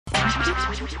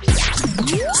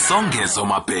Songezo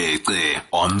Mapete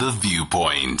on The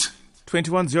Viewpoint.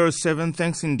 2107,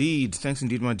 thanks indeed,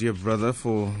 my dear brother,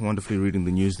 for wonderfully reading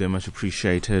the news there, much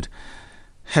appreciated.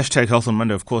 Hashtag Health on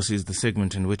Monday, of course, is the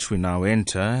segment in which we now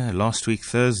enter. Last week,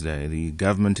 Thursday, the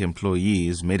government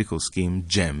employees medical scheme,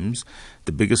 GEMS,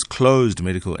 the biggest closed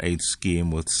medical aid scheme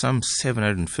with some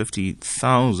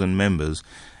 750,000 members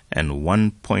and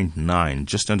 1.9,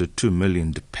 just under 2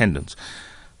 million dependents,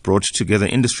 brought together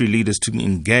industry leaders to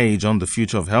engage on the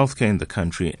future of healthcare in the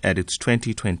country at its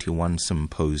 2021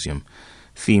 Symposium.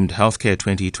 Themed Healthcare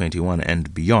 2021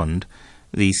 and Beyond,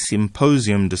 the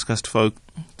Symposium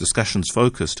discussions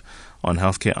focused on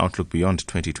healthcare outlook beyond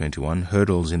 2021,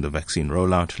 hurdles in the vaccine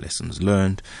rollout, lessons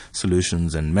learned,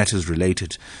 solutions and matters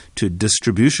related to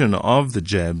distribution of the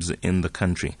jabs in the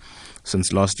country.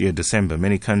 Since last year, December,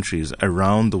 many countries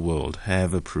around the world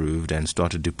have approved and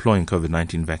started deploying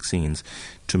COVID-19 vaccines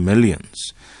to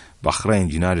millions. Bahrain,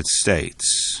 the United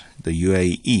States, the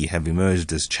UAE have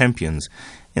emerged as champions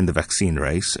in the vaccine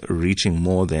race, reaching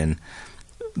more than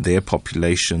their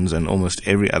populations and almost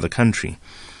every other country.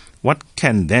 What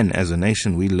can then, as a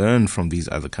nation, we learn from these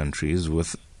other countries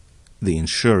with the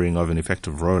ensuring of an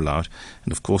effective rollout?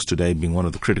 And of course, today being one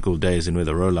of the critical days in where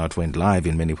the rollout went live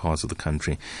in many parts of the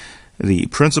country. The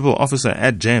principal officer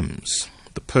at GEMS,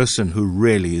 the person who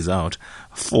really is out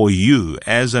for you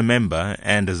as a member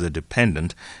and as a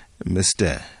dependent,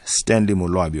 Mr. Stanley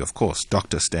Moloabi, of course,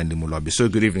 Dr. Stanley Moloabi. So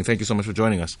good evening. Thank you so much for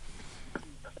joining us.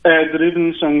 Good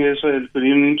evening, Songezo. Good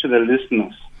evening to the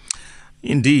listeners.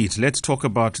 Indeed. Let's talk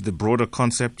about the broader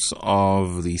concepts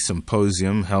of the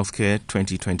Symposium, Healthcare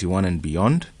 2021 and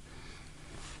Beyond.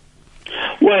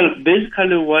 Well,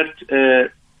 basically what the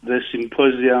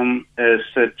Symposium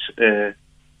set to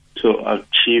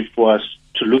achieve was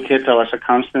to look at our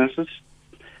circumstances.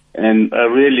 And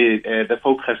really, the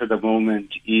focus at the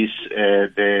moment is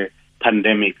the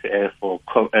pandemic for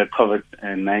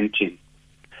COVID-19.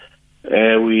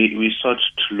 We sought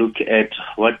to look at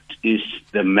what is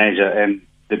the measure, and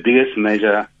the biggest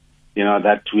measure,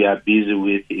 that we are busy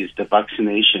with is the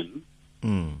vaccination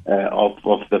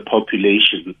of the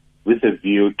population with a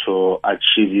view to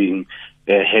achieving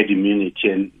herd immunity.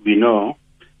 And we know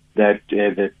that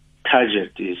the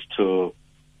target is to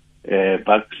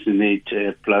vaccinate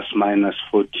plus minus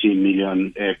 40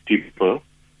 million people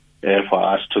for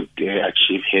us to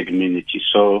achieve herd immunity.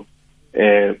 So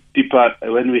people,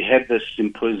 when we had the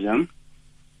symposium,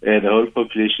 the whole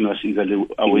population was eagerly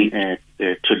awaiting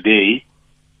today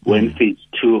when phase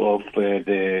 2 of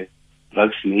the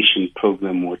vaccination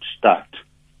program would start.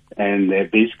 And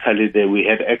basically we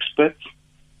had experts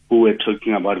who were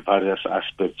talking about various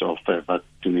aspects of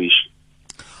vaccination.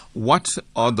 What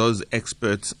are those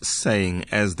experts saying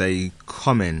as they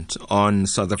comment on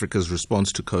South Africa's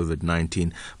response to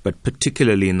COVID-19, but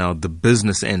particularly now the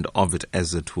business end of it,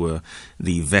 as it were,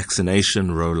 the vaccination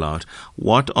rollout?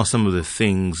 What are some of the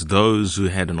things those who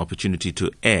had an opportunity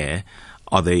to air,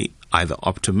 are they either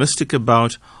optimistic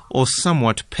about or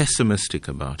somewhat pessimistic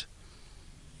about?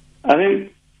 I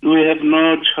think we have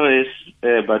no choice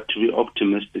but to be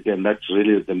optimistic, and that's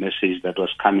really the message that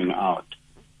was coming out.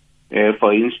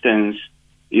 For instance,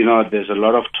 there's a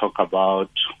lot of talk about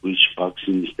which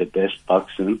vaccine is the best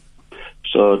vaccine.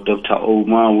 So Dr.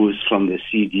 Omar, who is from the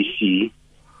CDC,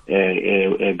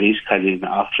 basically in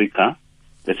Africa,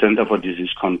 the Center for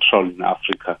Disease Control in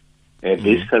Africa,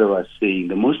 basically was saying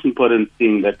the most important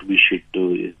thing that we should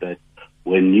do is that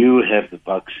when you have the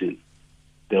vaccine,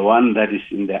 the one that is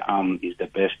in the arm is the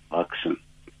best vaccine.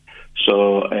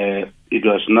 So it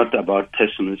was not about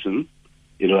pessimism.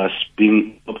 It was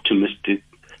being optimistic,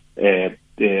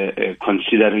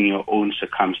 considering your own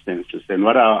circumstances. And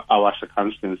what are our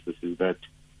circumstances is that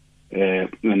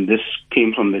when this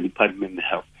came from the Department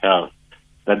of Health,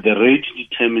 that the rate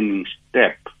determining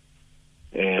step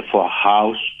for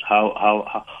how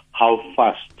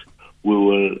fast we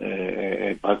will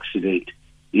vaccinate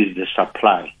is the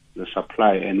supply.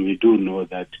 And we do know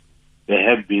that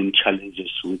there have been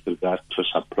challenges with regard to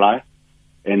supply.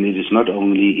 And it is not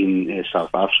only in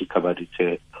South Africa, but it's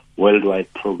a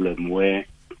worldwide problem where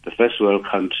the first world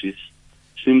countries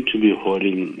seem to be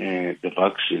holding the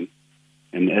vaccine.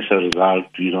 And as a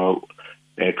result,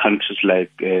 countries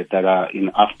like that are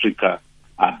in Africa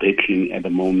are battling at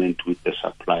the moment with the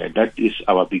supply. That is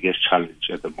our biggest challenge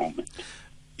at the moment.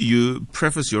 You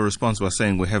preface your response by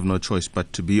saying we have no choice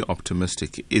but to be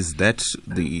optimistic. Is that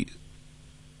the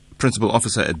principal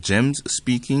officer at GEMS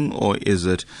speaking, or is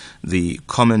it the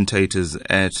commentators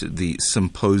at the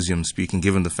Symposium speaking,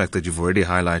 given the fact that you've already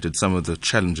highlighted some of the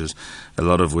challenges, a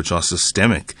lot of which are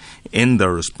systemic, in the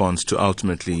response to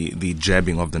ultimately the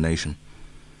jabbing of the nation?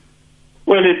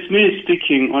 Well, it's me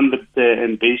speaking on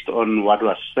and based on what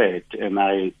was said, and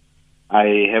I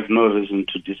have no reason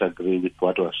to disagree with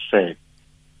what was said.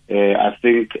 I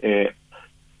think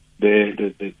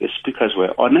the speakers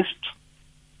were honest,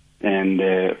 and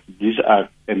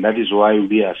that is why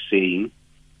we are saying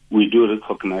we do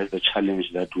recognize the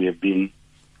challenge that we have been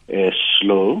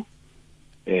slow,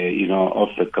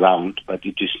 off the ground, but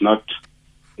it is not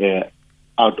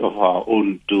out of our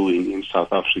own doing in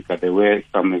South Africa. There were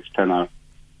some external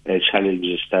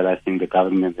challenges that I think the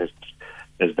government has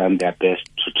done their best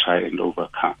to try and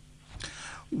overcome.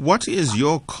 What is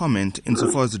your comment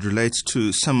insofar as it relates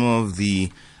to some of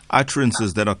the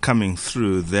utterances that are coming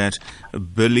through that a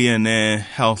billionaire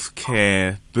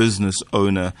healthcare business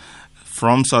owner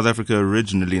from South Africa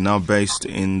originally, now based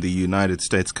in the United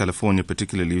States, California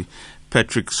particularly,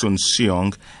 Patrick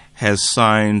Soon-Shiong, has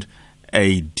signed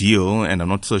a deal, and I'm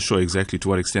not so sure exactly to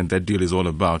what extent that deal is all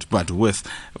about, but with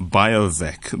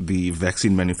BioVac, the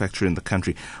vaccine manufacturer in the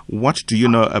country. What do you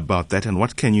know about that, and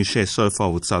what can you share so far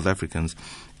with South Africans?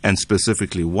 And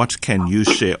specifically, what can you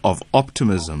share of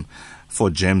optimism for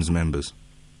GEMS members?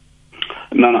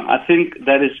 No, I think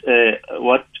that is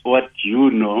what you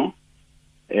know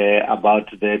about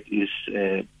that is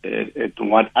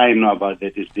what I know about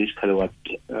that is basically what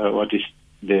is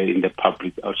in the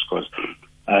public discourse.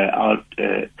 Out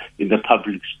in the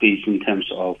public space in terms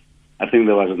of, I think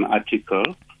there was an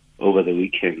article over the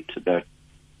weekend that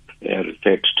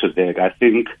referred to that. I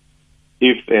think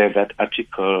if that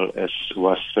article, as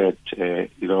was said,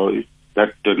 if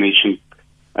that donation,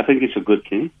 I think it's a good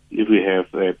thing if we have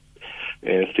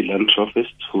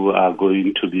philanthropists who are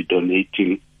going to be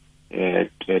donating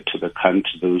to the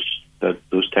country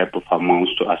those type of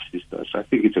amounts to assist us. I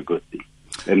think it's a good thing,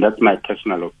 and that's my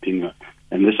personal opinion.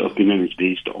 And this opinion is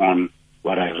based on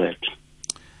what I read.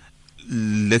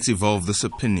 Let's evolve this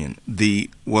opinion.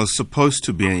 Was supposed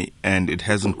to be, and it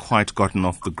hasn't quite gotten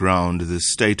off the ground, the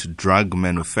state drug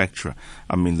manufacturer.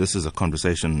 I mean, this is a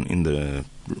conversation in the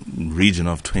region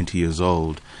of 20 years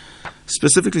old.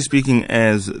 Specifically speaking,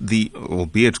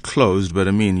 albeit closed, but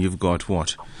I mean, you've got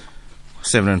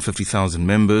 750,000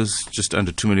 members, just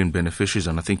under 2 million beneficiaries,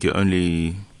 and I think you're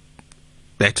only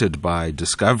bettered by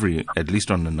Discovery, at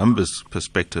least on the numbers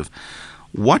perspective.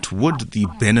 What would the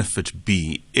benefit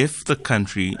be if the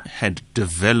country had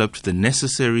developed the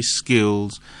necessary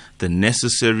skills, the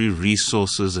necessary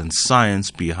resources and science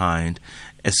behind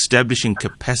establishing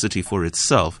capacity for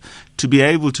itself to be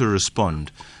able to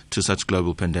respond to such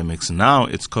global pandemics? Now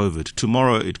it's COVID.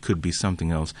 Tomorrow it could be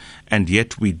something else. And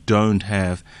yet we don't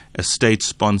have a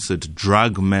state-sponsored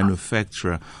drug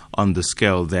manufacturer on the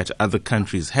scale that other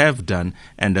countries have done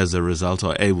and as a result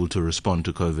are able to respond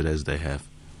to COVID as they have.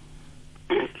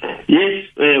 Yes,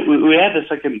 we are the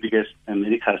second biggest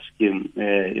medical scheme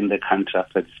in the country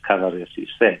after Discovery, as you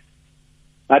said.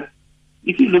 But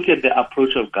if you look at the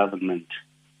approach of government,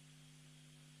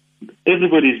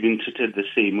 everybody is being treated the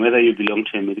same, whether you belong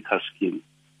to a medical scheme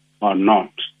or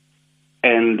not.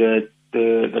 And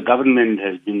the government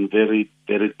has been very,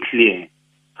 very clear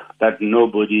that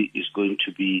nobody is going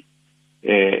to be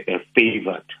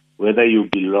favored, whether you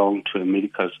belong to a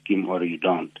medical scheme or you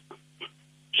don't.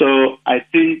 So I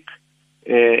think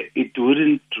it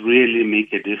wouldn't really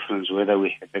make a difference whether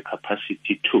we have the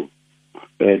capacity to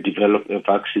develop a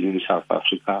vaccine in South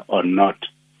Africa or not.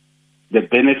 The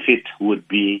benefit would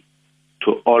be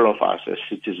to all of us as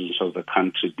citizens of the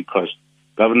country, because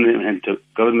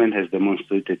government has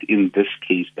demonstrated in this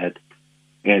case that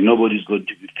nobody is going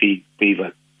to be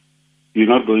favored. You're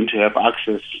not going to have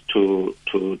access to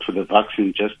the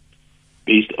vaccine just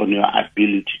based on your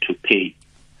ability to pay.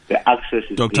 The access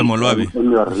is Dr.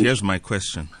 Moloabi, here's my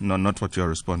question. No, not what you're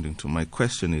responding to. My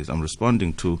question is, I'm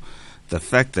responding to the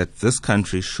fact that this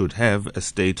country should have a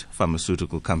state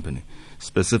pharmaceutical company,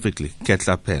 specifically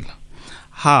Ketlapela.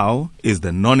 How is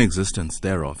the non-existence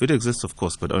thereof? It exists, of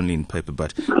course, but only in paper,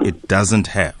 but it doesn't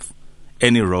have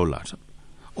any rollout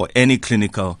or any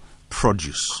clinical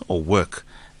produce or work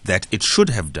that it should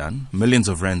have done millions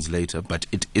of rands later, but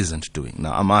it isn't doing.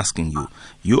 Now, I'm asking you,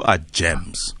 you are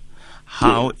GEMS.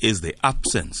 How is the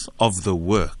absence of the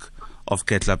work of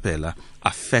Ketlapela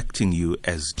affecting you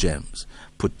as GEMS?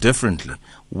 Put differently,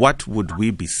 what would we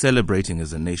be celebrating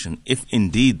as a nation if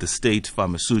indeed the state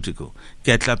pharmaceutical,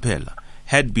 Ketlapela,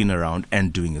 had been around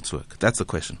and doing its work? That's the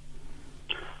question.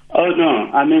 Oh,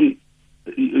 no. I mean,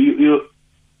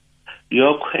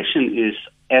 your question is,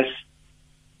 as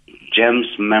GEMS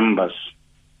members,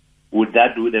 would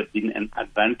have been an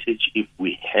advantage if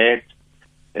we had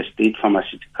a state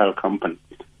pharmaceutical company?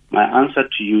 My answer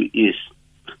to you is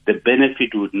the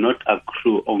benefit would not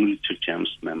accrue only to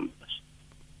GEMS members.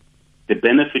 the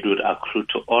benefit would accrue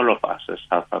to all of us as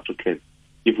South Africans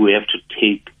if we have to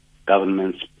take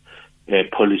government's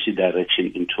policy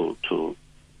direction into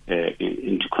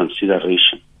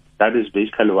consideration. That is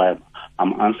basically why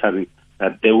I'm answering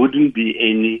that there wouldn't be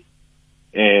any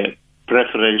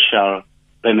preferential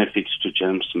benefits to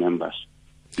GEMS members.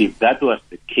 If that was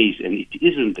the case, and it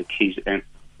isn't the case, and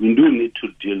we do need to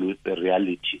deal with the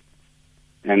reality.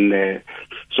 And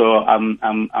so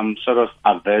I'm sort of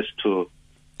averse to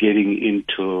getting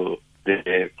into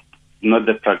not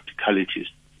the practicalities.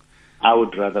 I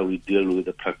would rather we deal with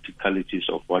the practicalities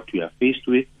of what we are faced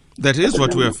with. That is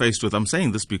what we are faced with. I'm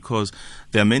saying this because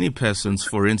there are many persons,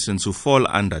 for instance, who fall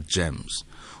under GEMS,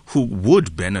 who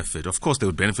would benefit. Of course, they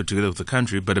would benefit together with the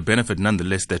country, but a benefit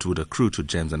nonetheless that would accrue to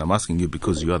GEMS. And I'm asking you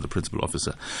because you are the principal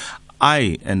officer.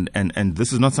 And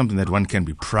this is not something that one can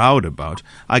be proud about.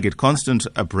 I get constant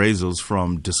appraisals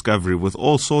from Discovery with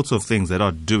all sorts of things that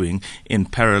are doing in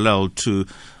parallel to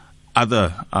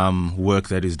other work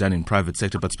that is done in private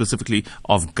sector, but specifically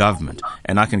of government.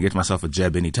 And I can get myself a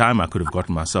jab anytime. I could have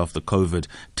gotten myself the COVID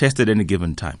test at any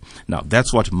given time. Now,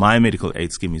 that's what my medical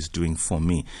aid scheme is doing for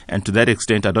me. And to that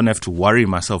extent, I don't have to worry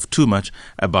myself too much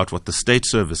about what the state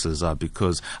services are,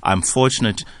 because I'm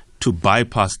fortunate to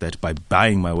bypass that by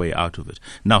buying my way out of it.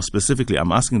 Now, specifically,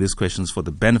 I'm asking these questions for the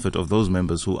benefit of those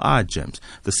members who are GEMS,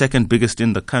 the second biggest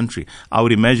in the country. I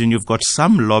would imagine you've got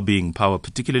some lobbying power,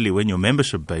 particularly when your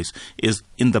membership base is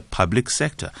in the public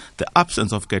sector. The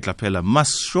absence of Ketlapela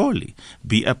must surely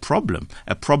be a problem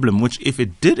which, if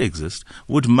it did exist,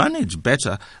 would manage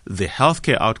better the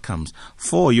healthcare outcomes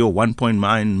for your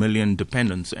 1.9 million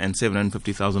dependents and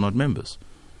 750,000 odd members.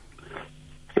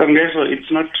 So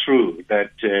it's not true that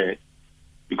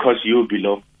because you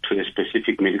belong to a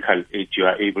specific medical aid, you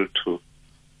are able to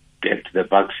get the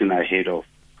vaccine ahead of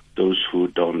those who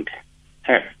don't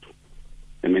have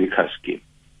the medical scheme.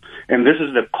 And this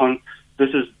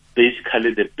is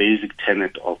basically the basic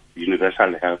tenet of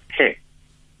universal health care,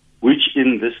 which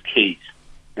in this case,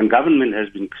 and government has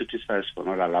been criticized for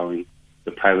not allowing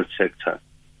the private sector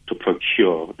to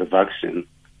procure the vaccine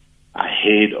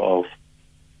ahead of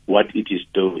what it is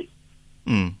doing.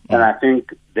 And I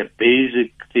think the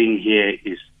basic thing here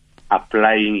is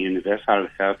applying universal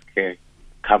health care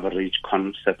coverage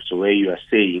concepts, where you are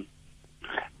saying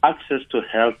access to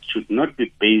health should not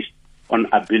be based on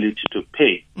ability to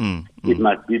pay. It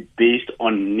must be based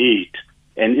on need.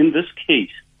 And in this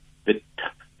case,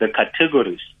 the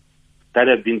categories that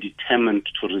have been determined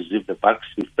to receive the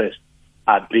vaccine first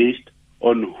are based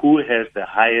on who has the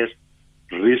highest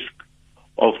risk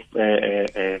of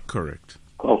correct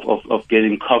of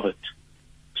getting covered.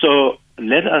 So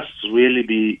let us really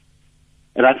be,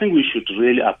 and I think we should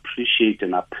really appreciate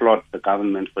and applaud the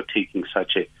government for taking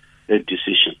such a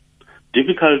decision.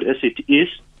 Difficult as it is,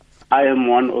 I am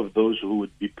one of those who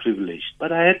would be privileged,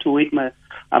 but I had to wait my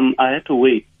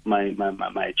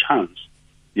chance,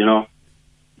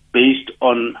 based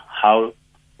on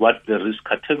what the risk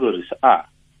categories are,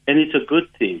 and it's a good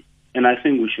thing. And I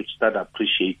think we should start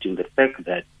appreciating the fact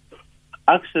that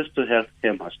access to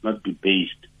healthcare must not be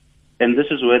based, and this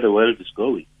is where the world is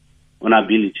going, on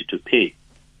ability to pay.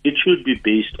 It should be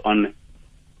based on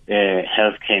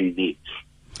healthcare needs.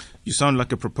 You sound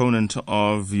like a proponent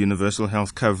of universal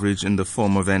health coverage in the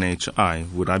form of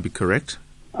NHI. Would I be correct?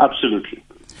 Absolutely.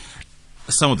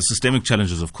 Some of the systemic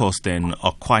challenges, of course, then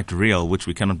are quite real, which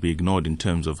we cannot be ignored in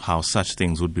terms of how such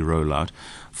things would be rolled out.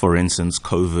 For instance,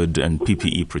 COVID and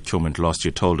PPE procurement last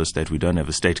year told us that we don't have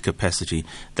a state capacity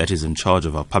that is in charge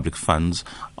of our public funds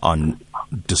on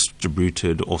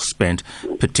distributed or spent,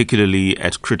 particularly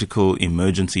at critical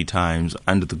emergency times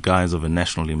under the guise of a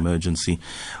national emergency.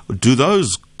 Do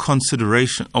those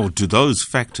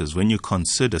factors, when you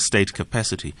consider state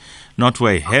capacity, not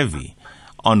weigh heavy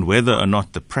on whether or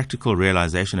not the practical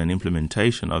realization and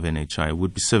implementation of NHI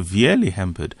would be severely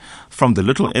hampered from the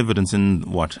little evidence in,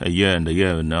 a year and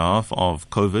a half of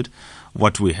COVID?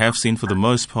 What we have seen for the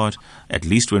most part, at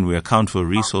least when we account for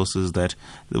resources, that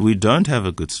we don't have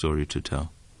a good story to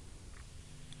tell.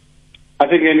 I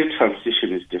think any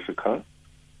transition is difficult,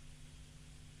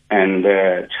 and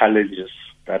the challenges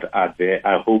that are there,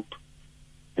 I hope,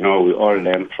 we all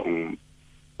learn from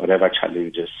whatever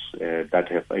challenges that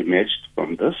have emerged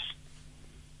from this.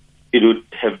 It would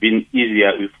have been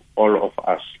easier if all of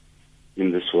us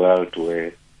in this world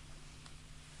were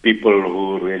people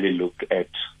who really look at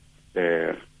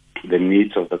the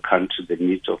needs of the country, the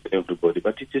needs of everybody.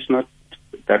 But it is not.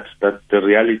 That the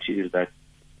reality is that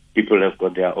people have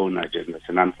got their own agendas,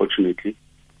 and unfortunately,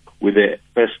 with the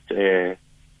first, the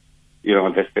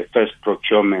first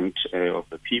procurement of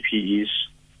the PPEs,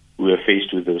 we are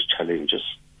faced with those challenges.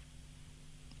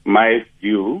 my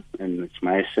view, and it's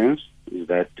my sense, is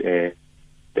that there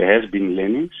has been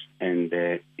learnings, and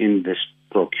in this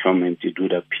procurement, it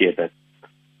would appear that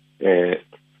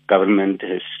government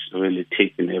has really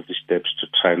taken every steps to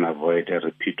try and avoid a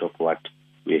repeat of what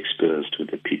we experienced with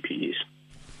the PPEs.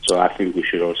 So I think we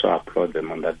should also applaud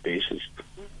them on that basis.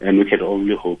 And we can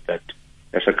only hope that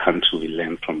as a country we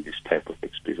learn from this type of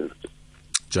experience.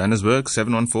 Johannesburg,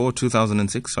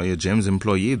 714-2006. Are you a GEMS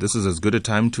employee? This is as good a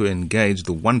time to engage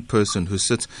the one person who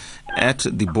sits at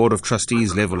the Board of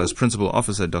Trustees level as Principal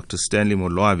Officer, Dr. Stanley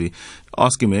Moloabi.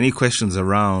 Ask him any questions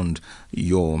around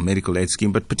your medical aid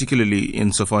scheme, but particularly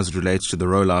insofar as it relates to the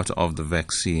rollout of the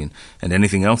vaccine. And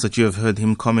anything else that you have heard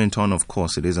him comment on, of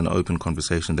course, it is an open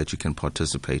conversation that you can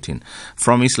participate in.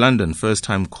 From East London,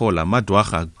 first-time caller,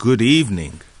 Madwacha, good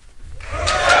evening.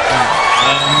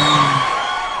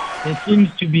 There seems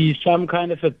to be some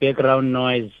kind of a background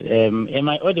noise. Am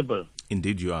I audible?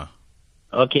 Indeed you are.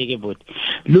 Okay, good.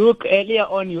 Look, earlier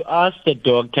on you asked the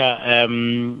doctor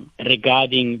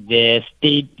regarding the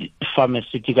state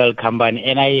pharmaceutical company,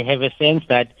 and I have a sense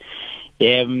that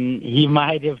he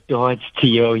might have dodged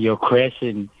your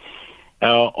question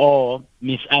or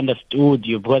misunderstood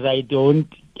you, because I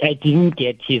didn't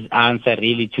get his answer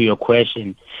really to your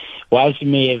question. Whilst he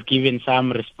may have given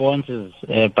some responses,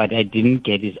 but I didn't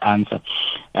get his answer.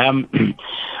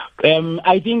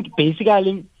 I think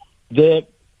basically the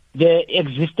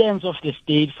existence of the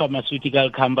state pharmaceutical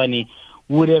company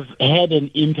would have had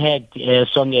an impact,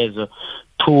 Songezo,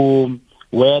 to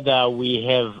whether we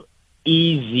have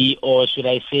easy, or should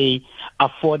I say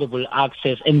affordable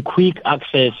access and quick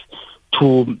access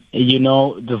to,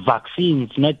 the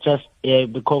vaccines, not just the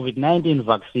COVID-19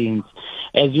 vaccines.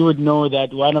 As you would know,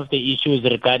 that one of the issues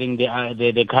regarding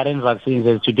the current vaccines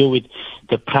has to do with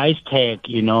the price tag,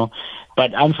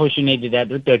 But unfortunately, that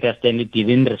Dr. Stanley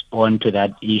didn't respond to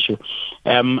that issue.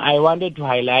 I wanted to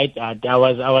highlight that I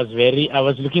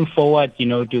was looking forward,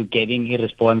 to getting a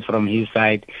response from his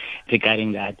side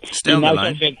regarding that. Stay on the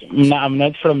line. No, I'm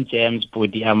not from James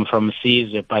Budi. I'm from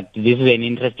CISA, but this is an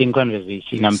interesting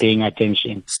conversation. I'm paying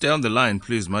attention. Stay on the line,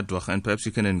 please, Madwacha, and perhaps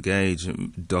you can engage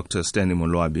Dr. Stanley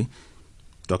Moloabi.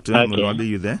 Dr. Moloabi,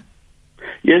 you there?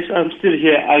 Yes, I'm still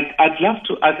here. I'd love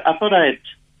to. I thought I had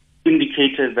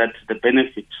indicated that the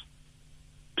benefit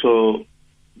to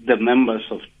the members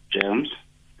of GEMS,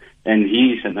 and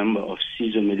he is a member of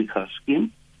CISO Medical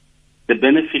Scheme, the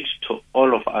benefit to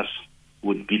all of us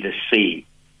would be the same.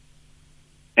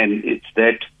 And it's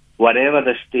that whatever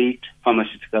the state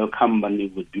pharmaceutical company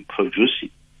would be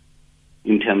producing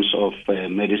in terms of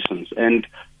medicines. And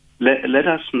let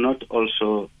us not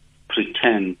also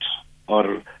pretend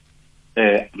or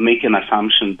make an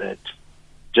assumption that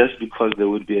just because there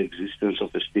would be existence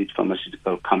of a state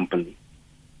pharmaceutical company,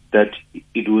 that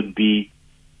it would be,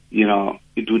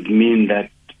 it would mean that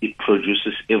it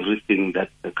produces everything that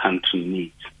the country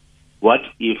needs. What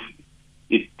if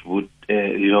it would,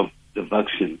 the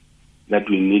vaccine that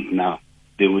we need now,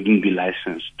 they wouldn't be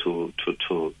licensed to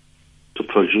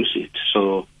produce it?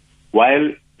 So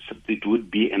while it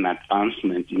would be an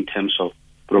advancement in terms of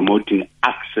promoting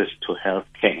access to health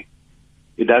care,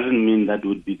 it doesn't mean that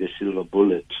would be the silver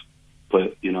bullet for,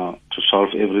 to solve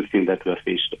everything that we are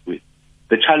faced with.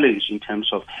 The challenge in terms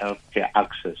of healthcare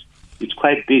access is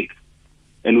quite big,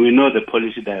 and we know the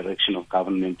policy direction of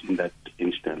government in that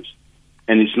instance.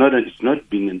 And it's not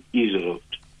been an easy road.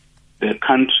 The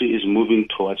country is moving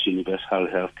towards universal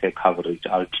healthcare coverage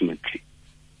ultimately,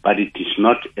 but it is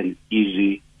not an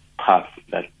easy path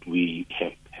that we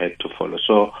have had to follow.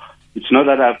 So it's not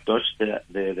that I've dodged the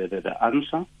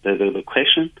answer, the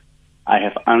question. I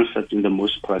have answered in the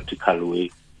most practical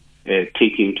way,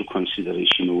 taking into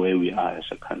consideration where we are as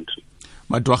a country.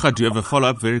 Madwacha, do you have a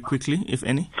follow-up very quickly, if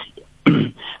any?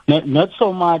 Not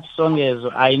so much, Songes.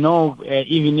 I know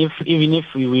even if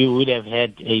we would have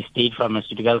had a state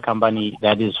pharmaceutical company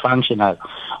that is functional,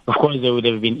 of course there would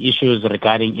have been issues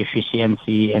regarding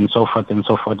efficiency and so forth and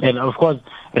so forth. And of course,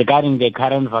 regarding the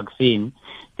current vaccine,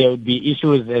 there would be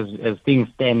issues as things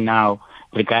stand now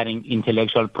regarding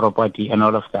intellectual property and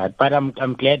all of that. But I'm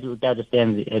glad that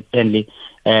Stanley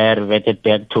reverted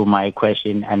back to my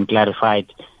question and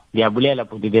clarified. There's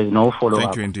no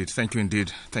follow-up. Thank you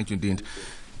indeed.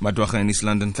 Madwacha in East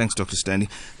London. Thanks, Dr. Stanley.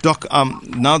 Doc,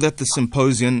 now that the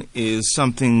symposium is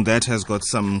something that has got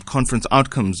some conference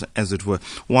outcomes, as it were,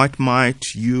 what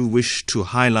might you wish to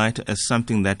highlight as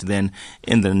something that then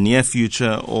in the near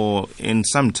future or in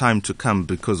some time to come,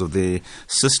 because of the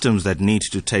systems that need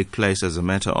to take place as a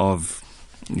matter of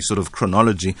sort of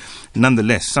chronology.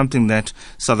 Nonetheless, something that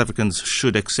South Africans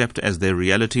should accept as their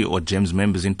reality, or GEMS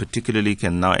members in particularly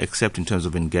can now accept in terms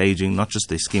of engaging not just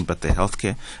their scheme but their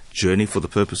healthcare journey for the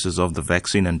purposes of the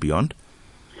vaccine and beyond?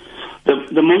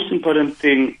 The most important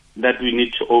thing that we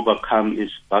need to overcome is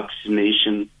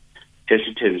vaccination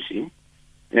hesitancy.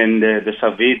 And the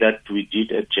survey that we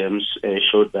did at GEMS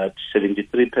showed that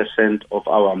 73% of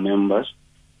our members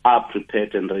are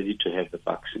prepared and ready to have the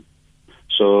vaccine.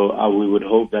 So we would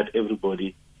hope that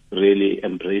everybody really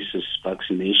embraces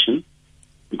vaccination,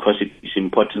 because it is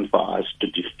important for us to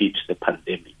defeat the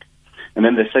pandemic. And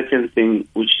then the second thing,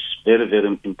 which is very, very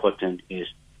important, is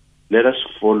let us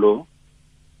follow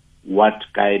what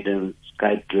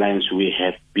guidelines we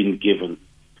have been given.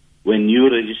 When you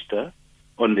register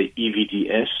on the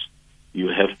EVDS, you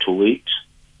have to wait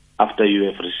after you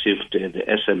have received the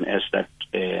SMS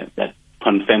that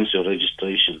confirms your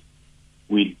registration.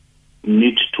 We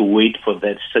need to wait for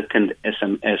that second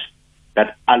SMS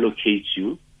that allocates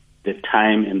you the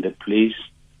time and the place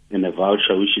and a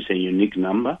voucher, which is a unique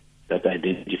number that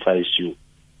identifies you.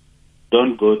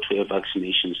 Don't go to a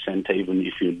vaccination center, even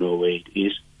if you know where it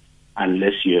is,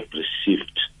 unless you have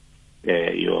received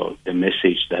the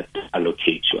message that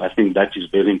allocates you. I think that is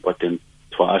very important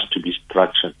for us to be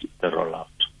structured the rollout.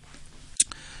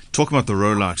 Talk about the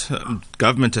rollout.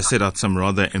 Government has set out some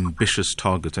rather ambitious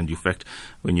targets, and in fact,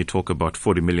 when you talk about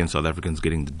 40 million South Africans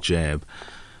getting the jab,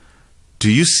 do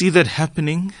you see that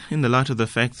happening in the light of the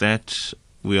fact that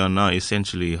we are now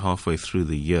essentially halfway through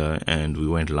the year and we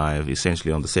went live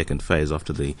essentially on the second phase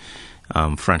after the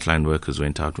frontline workers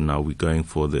went out, and now we're going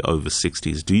for the over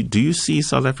 60s. Do you see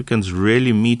South Africans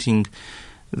really meeting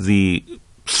the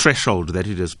threshold that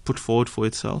it has put forward for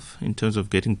itself in terms of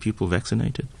getting people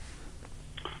vaccinated?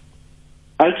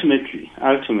 Ultimately,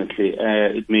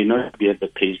 it may not be at the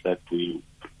pace that we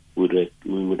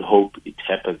would hope it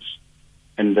happens.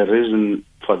 And the reason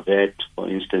for that, for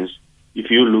instance,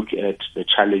 if you look at the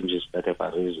challenges that have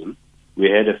arisen, we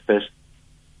had a first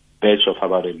batch of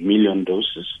about 1 million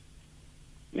doses,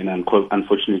 and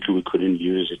unfortunately we couldn't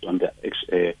use it on the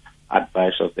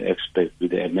advice of the experts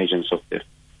with the emergence of the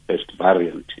first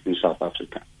variant in South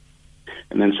Africa.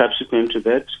 And then subsequent to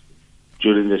that,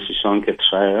 during the Sisonke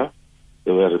trial,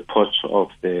 there were reports of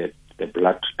the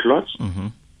blood clots. Mm-hmm.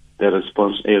 A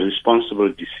responsible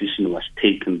decision was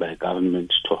taken by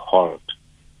government to halt,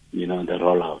 the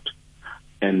rollout.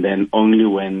 And then only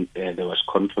when there was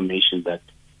confirmation that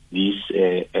this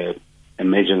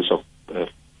emergence of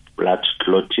blood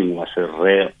clotting was a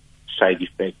rare side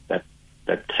effect that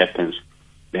happens,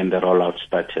 then the rollout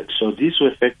started. So these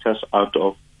were factors out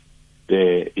of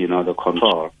the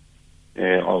control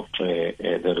of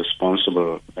the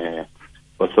responsible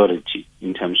authority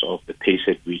in terms of the pace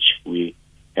at which we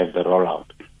have the rollout.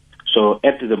 So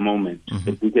at the moment, mm-hmm.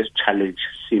 the biggest challenge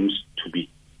seems to be,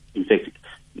 in fact,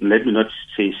 let me not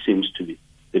say seems to be,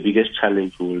 the biggest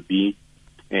challenge will be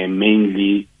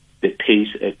mainly the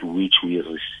pace at which we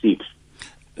receive.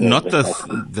 Not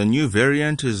the new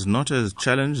variant is not a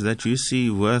challenge that you see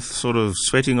worth sort of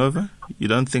sweating over? You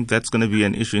don't think that's going to be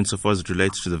an issue insofar as it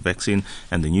relates to the vaccine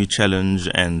and the new challenge,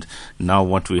 and now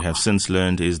what we have since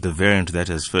learned is the variant that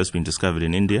has first been discovered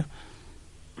in India?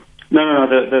 No.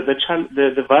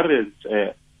 The variants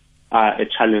are a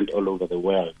challenge all over the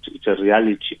world. It's a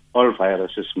reality. All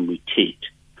viruses mutate.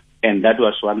 And that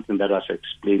was one thing that was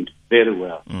explained very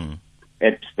well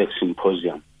at the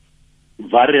symposium.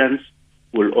 Variants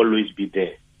will always be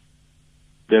there.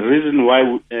 The reason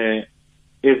why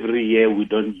every year we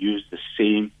don't use the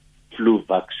same flu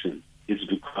vaccine is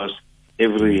because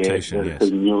every year there's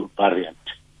a new variant.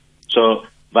 So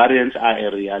variants are a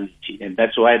reality, and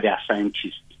that's why there are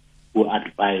scientists who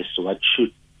advise what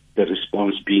should the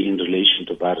response be in relation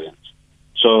to variants.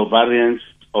 So variants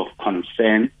of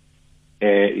concern,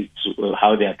 it's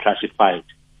how they are classified.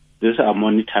 These are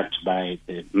monitored by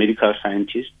the medical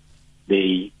scientists.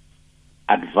 They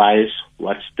advise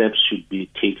what steps should be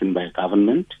taken by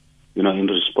government, in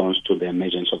response to the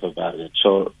emergence of a variant.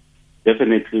 So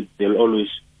definitely there'll always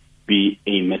be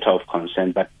a matter of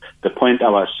concern. But the point I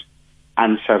was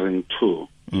answering to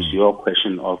is your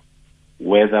question of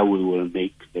whether we will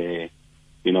make the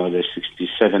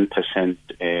 67%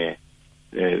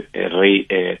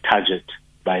 target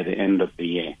by the end of the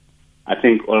year. I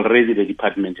think already the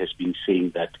department has been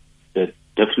saying that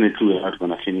definitely we're not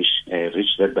going to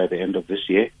reach that by the end of this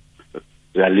year. But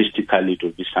realistically, it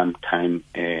will be sometime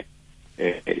in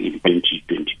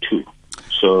 2022.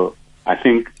 So I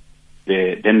think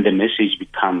then the message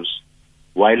becomes,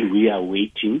 while we are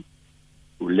waiting,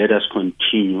 let us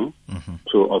continue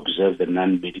to observe the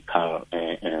non-medical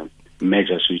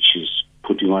measures which is put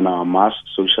putting on our masks,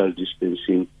 social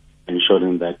distancing,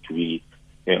 ensuring that we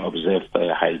observe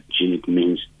hygienic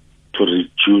means to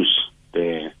reduce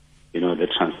the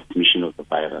transmission of the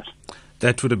virus.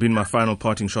 That would have been my final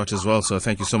parting shot as well, so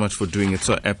thank you so much for doing it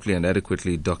so aptly and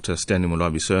adequately, Dr. Stanley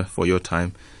Moloabi, sir, for your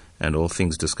time and all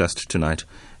things discussed tonight.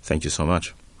 Thank you so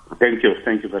much. Thank you.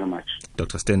 Thank you very much.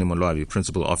 Dr. Stanley Moloabi,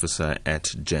 Principal Officer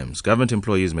at GEMS, Government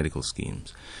Employees Medical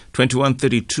Schemes.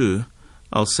 21:32,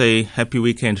 I'll say happy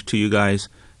weekend to you guys.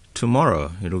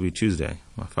 Tomorrow, it'll be Tuesday,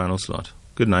 my final slot.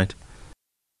 Good night.